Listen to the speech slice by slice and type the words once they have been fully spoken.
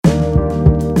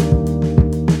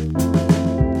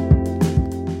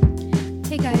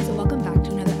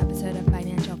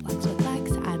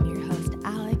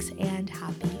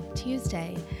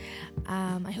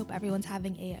everyone's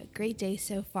having a great day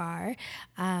so far.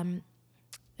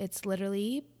 It's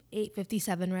literally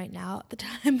 8:57 right now at the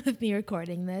time of me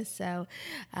recording this, so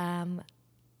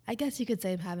I guess you could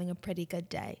say I'm having a pretty good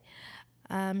day.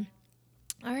 All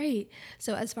right,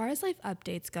 so as far as life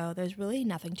updates go, there's really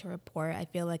nothing to report. I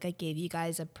feel like I gave you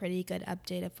guys a pretty good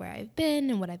update of where I've been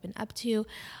and what I've been up to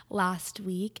last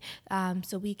week,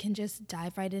 so we can just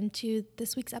dive right into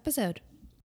this week's episode.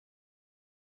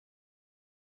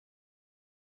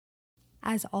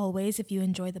 As always, if you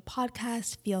enjoy the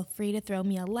podcast, feel free to throw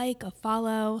me a like, a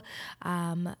follow,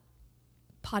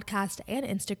 podcast and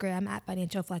Instagram at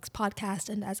Financial Flex Podcast.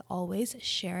 And as always,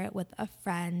 share it with a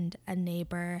friend, a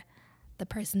neighbor, the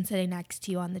person sitting next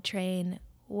to you on the train,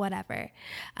 whatever.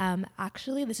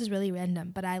 Actually, this is really random,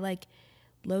 but I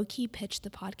low-key pitched the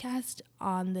podcast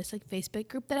on this Facebook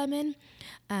group that I'm in.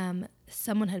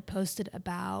 Someone had posted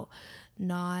about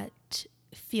not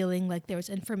feeling like there was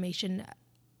information,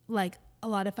 like a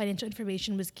lot of financial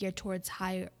information was geared towards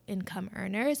high income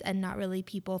earners and not really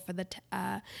people for the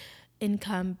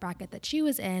income bracket that she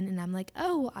was in. And I'm like,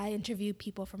 oh, I interview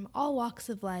people from all walks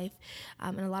of life.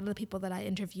 And a lot of the people that I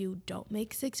interview don't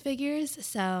make six figures.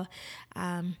 So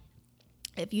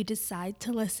if you decide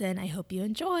to listen, I hope you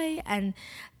enjoy. And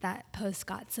that post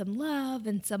got some love,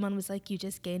 and someone was like, you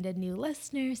just gained a new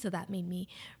listener. So that made me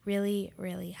really,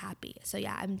 really happy. So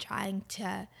yeah, I'm trying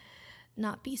to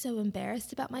not be so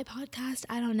embarrassed about my podcast.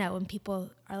 I don't know, when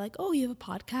people are like, oh, you have a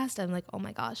podcast, I'm like, oh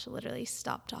my gosh, literally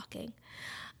stop talking.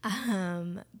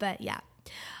 But yeah.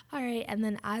 All right. And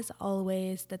then as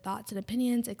always, the thoughts and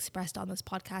opinions expressed on this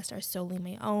podcast are solely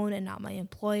my own and not my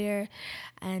employer.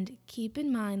 And keep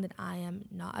in mind that I am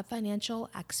not a financial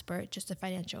expert, just a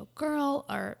financial girl,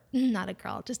 or not a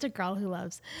girl, just a girl who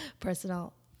loves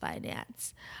personal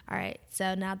finance. All right,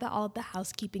 so now that all of the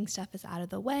housekeeping stuff is out of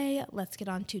the way, let's get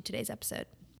on to today's episode.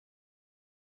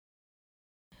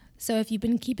 So if you've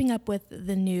been keeping up with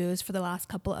the news for the last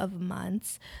couple of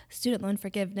months, student loan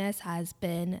forgiveness has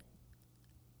been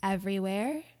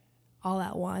everywhere all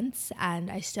at once, and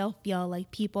I still feel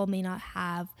like people may not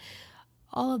have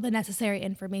all of the necessary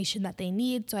information that they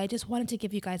need. So I just wanted to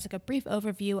give you guys a brief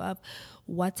overview of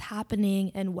what's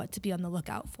happening and what to be on the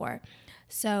lookout for.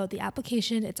 So the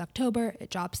application, it's October, it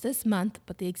drops this month,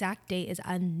 but the exact date is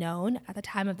unknown at the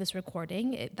time of this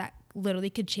recording. That literally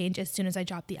could change as soon as I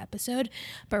drop the episode,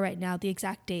 but right now the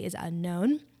exact date is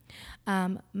unknown.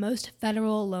 Most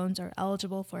federal loans are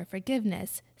eligible for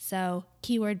forgiveness. So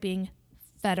keyword being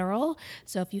federal.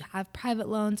 So if you have private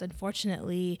loans,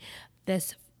 unfortunately,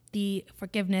 the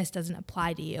forgiveness doesn't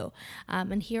apply to you.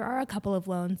 And here are a couple of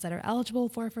loans that are eligible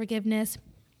for forgiveness: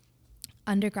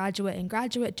 undergraduate and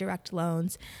graduate direct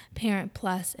loans, Parent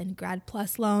Plus and Grad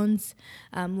Plus loans,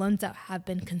 loans that have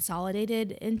been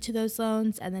consolidated into those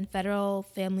loans, and then Federal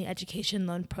Family Education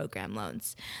Loan Program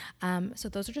loans. So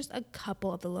those are just a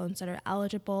couple of the loans that are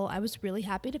eligible. I was really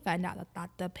happy to find out that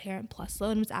the Parent Plus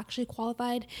loan was actually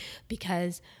qualified,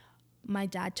 because my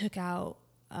dad took out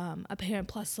a Parent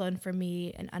Plus loan for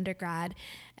me in undergrad,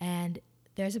 and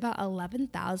there's about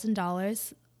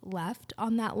 $11,000 left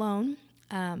on that loan.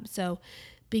 So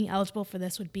being eligible for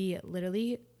this would be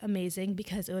literally amazing,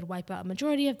 because it would wipe out a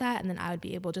majority of that, and then I would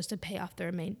be able just to pay off the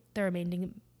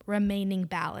remaining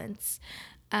balance.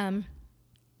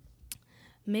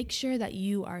 Make sure that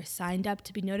you are signed up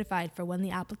to be notified for when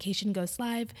the application goes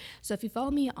live. So if you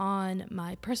follow me on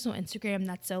my personal Instagram,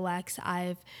 that's Solex,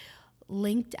 I've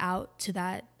linked out to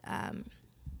that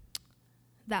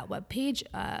webpage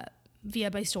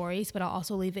via my stories, but I'll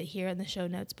also leave it here in the show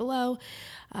notes below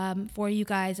for you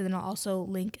guys. And then I'll also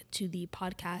link to the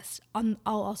podcast I'll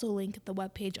also link the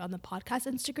webpage on the podcast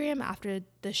Instagram after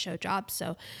the show drops.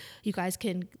 So you guys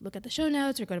can look at the show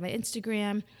notes or go to my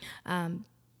Instagram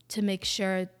to make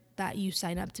sure that you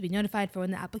sign up to be notified for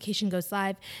when the application goes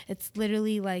live. It's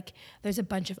literally there's a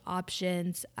bunch of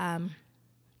options.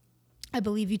 I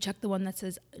believe you check the one that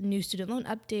says new student loan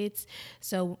updates.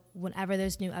 So whenever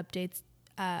there's new updates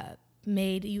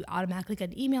made, you automatically get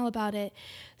an email about it.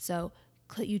 So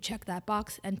you check that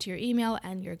box, enter your email,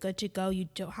 and you're good to go. You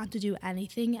don't have to do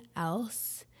anything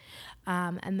else.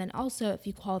 And then also, if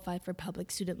you qualify for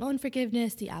public student loan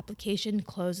forgiveness, the application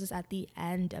closes at the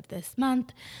end of this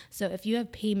month. So if you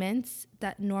have payments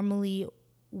that normally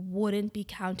wouldn't be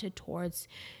counted towards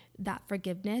that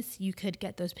forgiveness, you could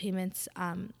get those payments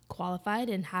qualified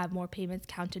and have more payments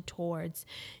counted towards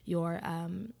your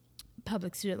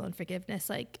public student loan forgiveness,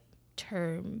 like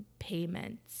term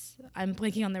payments. I'm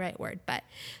blanking on the right word, but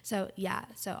so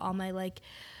all my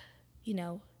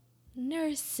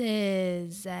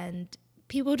nurses and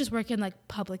people who just work in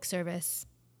public service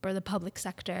or the public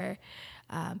sector.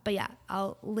 But yeah,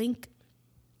 I'll link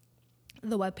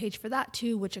the webpage for that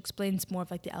too, which explains more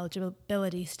of like the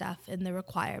eligibility stuff and the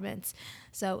requirements.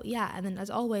 So yeah, and then as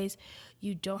always,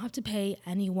 you don't have to pay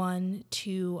anyone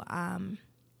to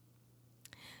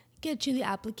get you the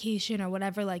application or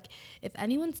whatever. Like, if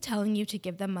anyone's telling you to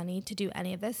give them money to do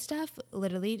any of this stuff,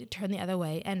 literally turn the other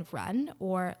way and run,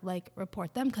 or like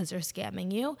report them because they're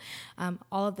scamming you.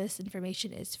 All of this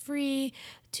information is free.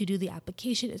 To do the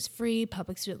application is free.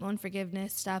 Public student loan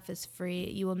forgiveness stuff is free.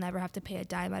 You will never have to pay a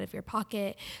dime out of your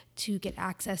pocket to get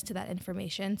access to that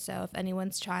information. So if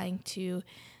anyone's trying to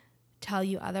tell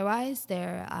you otherwise,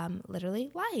 they're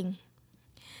literally lying.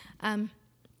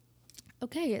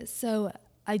 Okay, so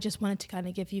I just wanted to kind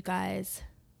of give you guys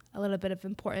a little bit of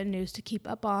important news to keep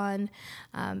up on,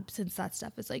 since that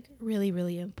stuff is like really,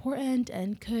 really important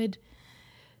and could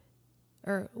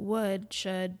or would,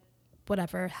 should,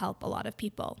 whatever, help a lot of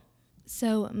people.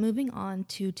 So moving on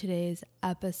to today's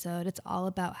episode, it's all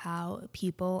about how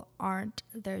people aren't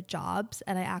their jobs.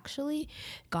 And I actually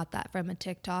got that from a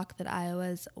TikTok that I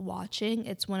was watching.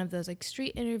 It's one of those like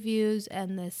street interviews,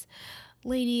 and this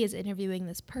lady is interviewing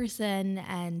this person,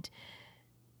 and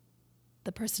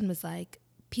the person was like,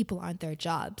 people aren't their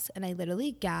jobs. And I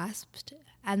literally gasped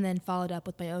and then followed up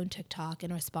with my own TikTok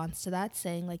in response to that,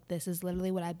 saying like, this is literally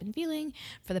what I've been feeling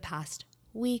for the past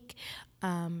week.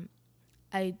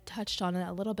 I touched on it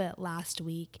a little bit last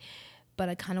week, but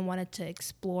I kind of wanted to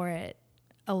explore it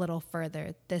a little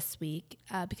further this week,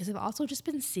 because I've also just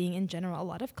been seeing in general a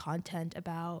lot of content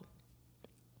about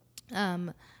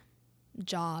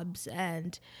jobs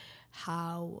and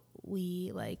how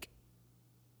we like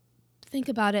think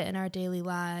about it in our daily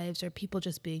lives, or people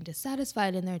just being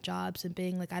dissatisfied in their jobs and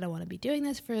being like, I don't want to be doing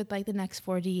this for like the next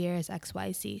 40 years,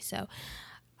 XYZ. So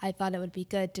I thought it would be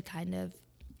good to kind of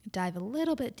dive a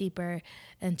little bit deeper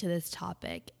into this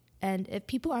topic. And if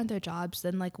people aren't their jobs,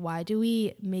 then like, why do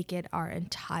we make it our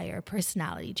entire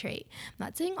personality trait? I'm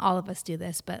not saying all of us do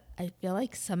this, but I feel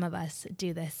like some of us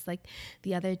do this. Like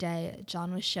the other day,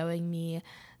 John was showing me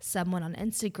someone on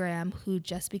Instagram who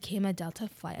just became a Delta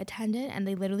flight attendant, and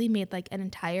they literally made like an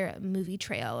entire movie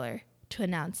trailer to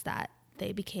announce that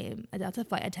they became a Delta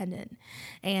flight attendant.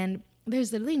 And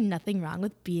there's literally nothing wrong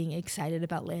with being excited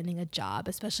about landing a job,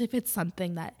 especially if it's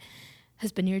something that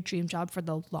has been your dream job for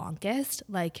the longest.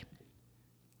 Like,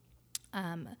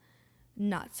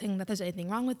 not saying that there's anything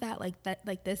wrong with that. Like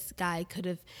this guy could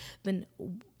have been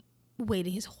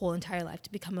waiting his whole entire life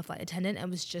to become a flight attendant and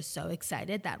was just so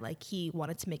excited that like he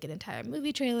wanted to make an entire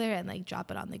movie trailer and like drop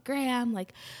it on the gram,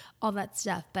 like all that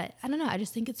stuff. But I don't know, I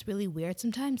just think it's really weird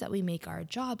sometimes that we make our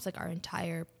jobs like our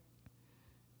entire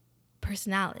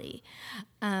personality.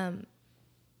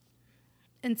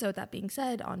 And so with that being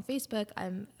said, on Facebook,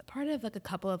 I'm a part of like a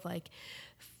couple of like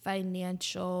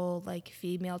financial, like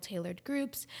female tailored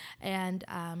groups. And,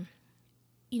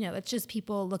 it's just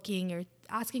people looking or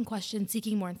asking questions,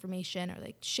 seeking more information, or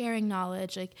like sharing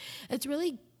knowledge. Like it's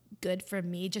really good for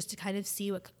me just to kind of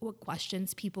see what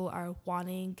questions people are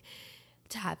wanting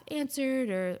to have answered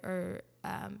or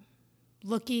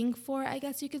looking for, I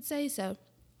guess you could say. So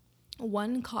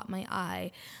one caught my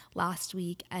eye last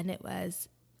week, and it was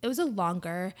a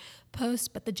longer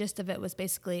post, but the gist of it was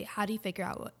basically, how do you figure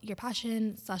out what your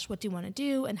passion / what do you want to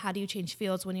do, and how do you change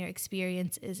fields when your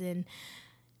experience is in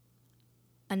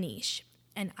a niche?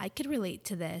 And I could relate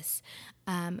to this.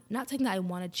 Not saying that I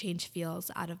want to change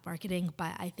fields out of marketing,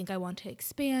 but I think I want to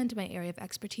expand my area of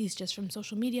expertise just from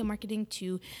social media marketing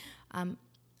to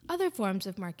other forms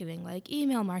of marketing, like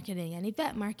email marketing and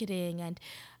event marketing. And,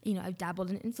 I've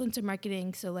dabbled in influencer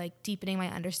marketing, so like deepening my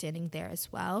understanding there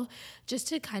as well, just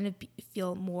to kind of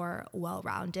feel more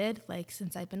well-rounded. Like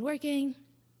since I've been working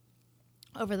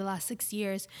over the last 6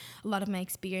 years, a lot of my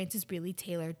experience is really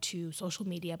tailored to social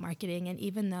media marketing. And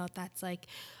even though that's like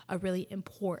a really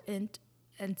important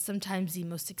and sometimes the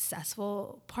most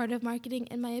successful part of marketing,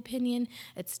 in my opinion,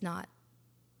 it's not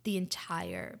the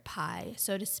entire pie,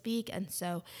 so to speak. And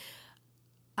so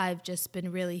I've just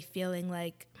been really feeling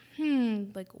like,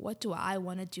 like what do I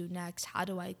want to do next? How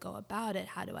do I go about it?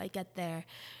 How do I get there?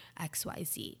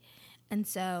 XYZ. And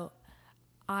so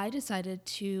I decided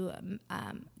to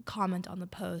comment on the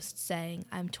post saying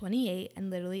I'm 28 and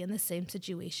literally in the same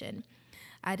situation.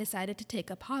 I decided to take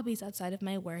up hobbies outside of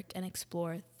my work and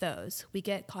explore those. We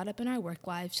get caught up in our work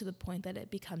lives to the point that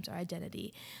it becomes our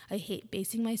identity. I hate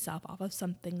basing myself off of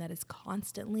something that is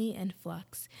constantly in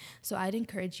flux. So I'd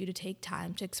encourage you to take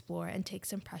time to explore and take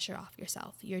some pressure off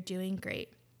yourself. You're doing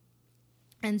great.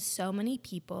 And so many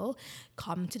people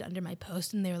commented under my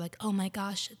post, and they were like, oh my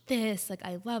gosh, like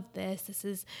I love this. This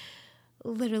is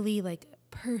literally like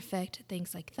perfect,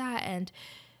 things like that. And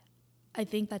I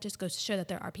think that just goes to show that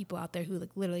there are people out there who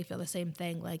like literally feel the same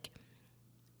thing. Like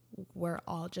we're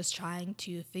all just trying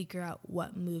to figure out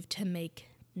what move to make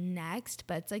next.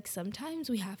 But it's like sometimes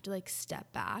we have to like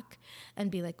step back and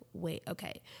be like, wait,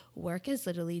 okay, work is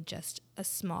literally just a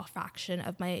small fraction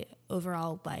of my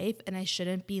overall life, and I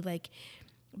shouldn't be like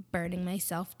burning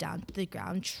myself down to the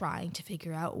ground trying to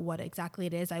figure out what exactly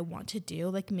it is I want to do.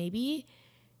 Like maybe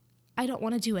I don't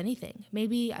want to do anything.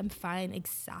 Maybe I'm fine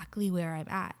exactly where I'm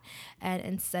at. And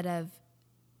instead of,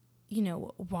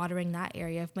 watering that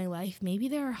area of my life, maybe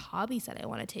there are hobbies that I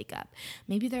want to take up.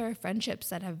 Maybe there are friendships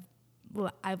that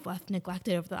I've left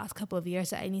neglected over the last couple of years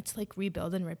that I need to like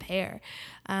rebuild and repair.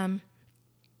 A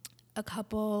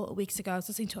couple weeks ago, I was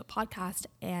listening to a podcast,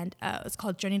 and it was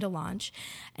called Journey to Launch.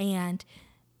 And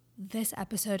this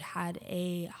episode had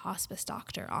a hospice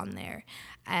doctor on there,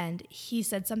 and he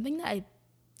said something that I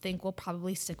think will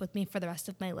probably stick with me for the rest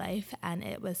of my life. And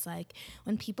it was like,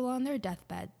 when people are on their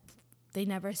deathbed, they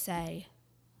never say,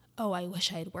 oh, I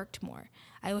wish I had worked more.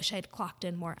 I wish I had clocked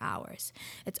in more hours.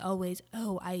 It's always,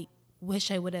 oh, I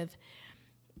wish I would have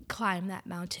climbed that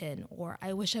mountain, or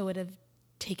I wish I would have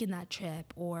taken that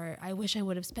trip, or I wish I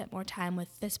would have spent more time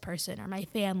with this person or my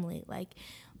family. Like,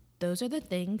 those are the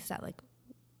things that like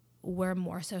we're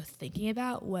more so thinking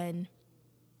about when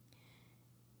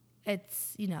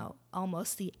it's,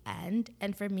 almost the end.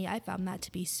 And for me, I found that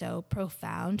to be so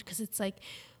profound, because it's like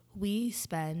we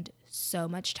spend so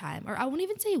much time, or I won't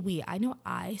even say I know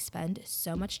I spend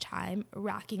so much time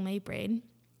racking my brain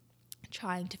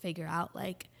trying to figure out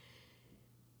like,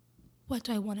 what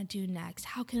do I want to do next?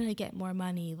 How can I get more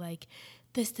money? Like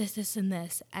this, and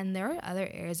this. And there are other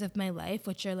areas of my life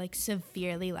which are like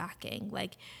severely lacking.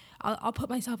 Like I'll put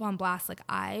myself on blast. Like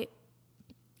I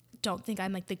don't think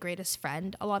I'm like the greatest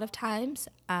friend a lot of times.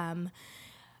 And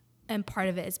part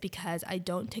of it is because I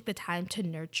don't take the time to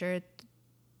nurture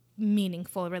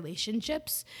meaningful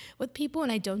relationships with people.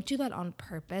 And I don't do that on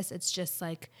purpose. It's just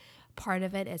like part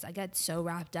of it is I get so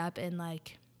wrapped up in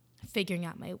like figuring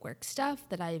out my work stuff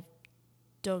that I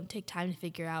don't take time to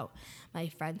figure out my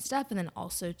friend stuff. And then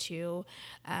also too,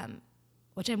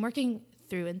 which I'm working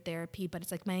through in therapy, but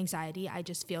it's like my anxiety. I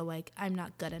just feel like I'm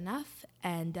not good enough,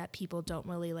 and that people don't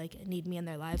really like need me in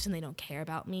their lives, and they don't care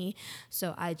about me.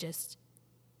 So I just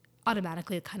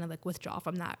automatically kind of like withdraw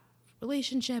from that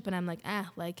relationship, and I'm like,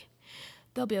 like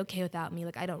they'll be okay without me.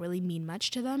 Like I don't really mean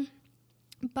much to them.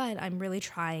 But I'm really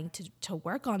trying to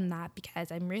work on that,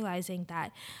 because I'm realizing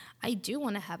that I do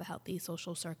want to have a healthy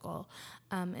social circle.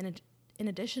 And in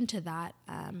addition to that,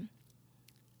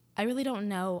 I really don't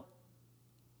know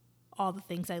all the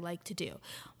things I like to do.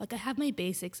 Like I have my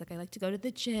basics, like I like to go to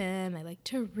the gym, I like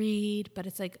to read, but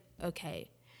it's like, okay,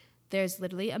 there's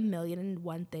literally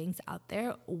 1,000,001 things out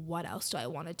there. What else do I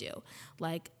want to do?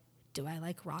 Like, do I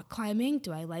like rock climbing?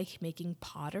 Do I like making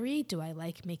pottery? Do I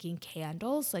like making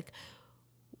candles? Like,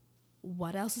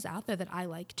 what else is out there that I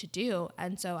like to do?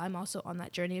 And so I'm also on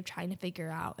that journey of trying to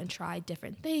figure out and try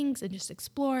different things and just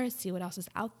explore, see what else is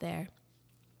out there,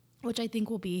 which I think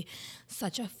will be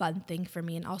such a fun thing for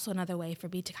me, and also another way for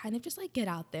me to kind of just like get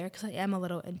out there, because I am a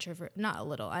little introvert, not a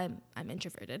little, I'm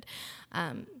introverted.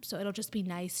 So it'll just be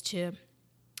nice to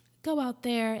go out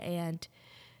there and,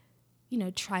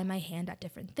 try my hand at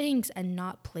different things and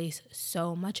not place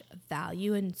so much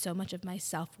value and so much of my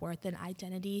self-worth and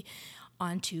identity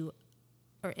onto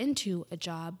or into a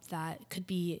job that could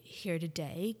be here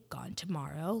today, gone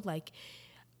tomorrow. Like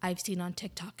I've seen on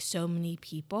TikTok so many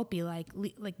people be like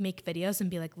make videos and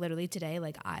be like, literally today,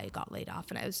 like I got laid off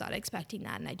and I was not expecting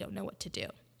that and I don't know what to do.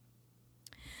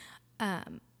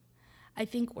 I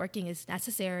think working is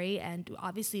necessary, and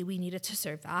obviously we need it to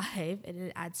survive, and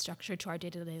it adds structure to our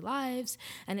day-to-day lives.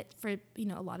 And for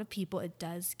a lot of people, it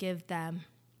does give them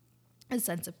a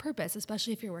sense of purpose,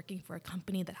 especially if you're working for a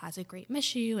company that has a great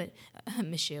has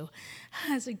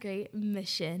a great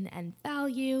mission and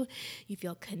value. You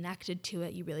feel connected to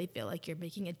it. You really feel like you're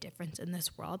making a difference in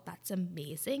this world. That's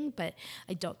amazing, but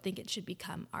I don't think it should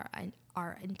become our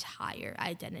entire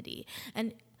identity.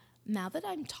 And now that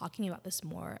I'm talking about this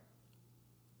more,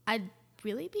 I'd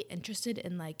really be interested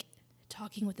in like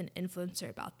talking with an influencer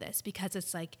about this, because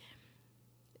it's like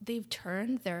they've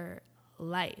turned their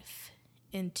life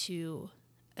into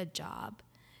a job.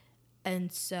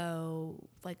 And so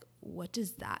like, what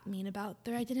does that mean about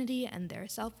their identity and their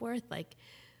self-worth? Like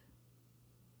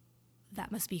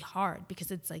that must be hard, because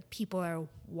it's like people are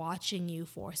watching you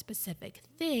for specific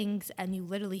things, and you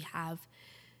literally have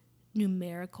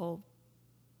numerical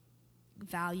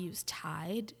values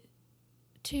tied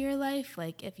to your life.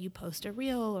 Like if you post a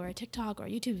reel or a TikTok or a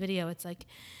YouTube video, it's like,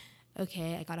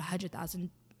 okay, I got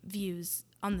 100,000 views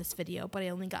on this video, but I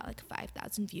only got like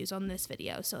 5,000 views on this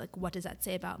video. So like, what does that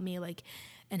say about me? Like,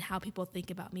 and how people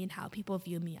think about me and how people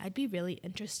view me. I'd be really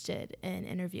interested in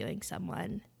interviewing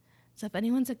someone. So if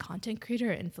anyone's a content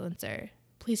creator or influencer,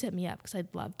 please hit me up, because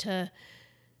I'd love to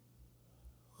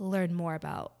learn more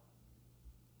about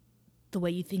the way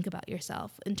you think about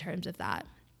yourself in terms of that.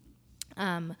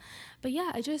 But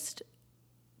yeah, I just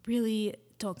really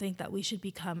don't think that we should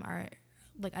become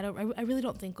I really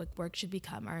don't think like work should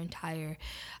become our entire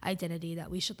identity,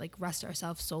 that we should like rest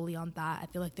ourselves solely on that. I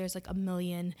feel like there's like a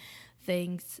million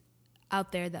things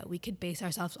out there that we could base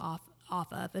ourselves off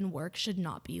of, and work should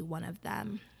not be one of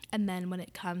them. And then when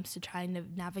it comes to trying to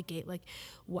navigate like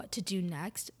what to do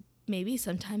next, maybe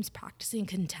sometimes practicing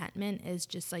contentment is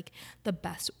just like the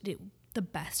best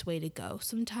way to go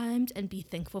sometimes, and be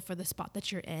thankful for the spot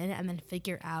that you're in, and then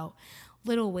figure out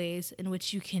little ways in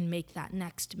which you can make that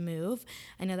next move.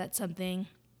 I know that's something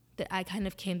that I kind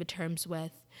of came to terms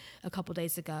with a couple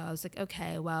days ago. I was like,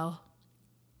 okay, well,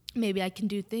 maybe I can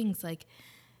do things like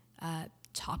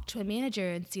talk to a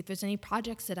manager and see if there's any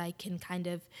projects that I can kind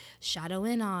of shadow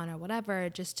in on or whatever,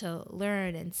 just to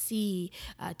learn and see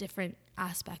different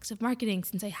aspects of marketing,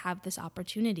 since I have this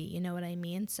opportunity, you know what I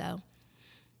mean? So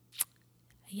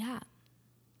yeah,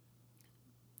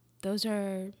 those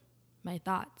are my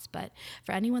thoughts. But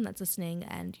for anyone that's listening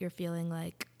and you're feeling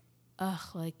like,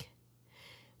 like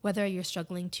whether you're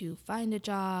struggling to find a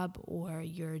job or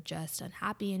you're just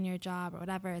unhappy in your job or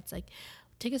whatever, it's like,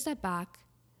 take a step back,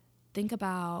 think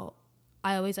about,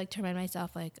 I always like to remind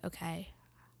myself like, okay,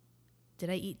 did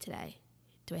I eat today?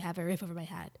 Do I have a roof over my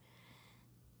head?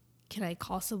 Can I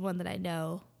call someone that I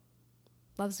know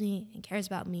loves me and cares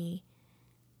about me?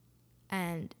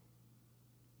 And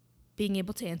being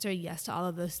able to answer yes to all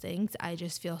of those things, I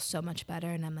just feel so much better.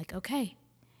 And I'm like, okay,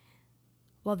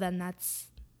 well then that's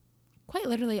quite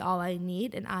literally all I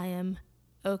need, and I am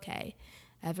okay.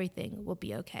 Everything will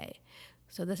be okay.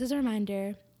 So this is a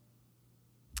reminder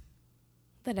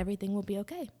that everything will be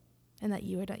okay, and that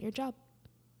you are not your job.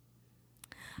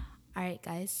 All right,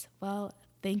 guys. Well,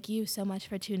 thank you so much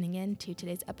for tuning in to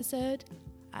today's episode.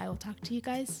 I will talk to you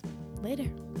guys later.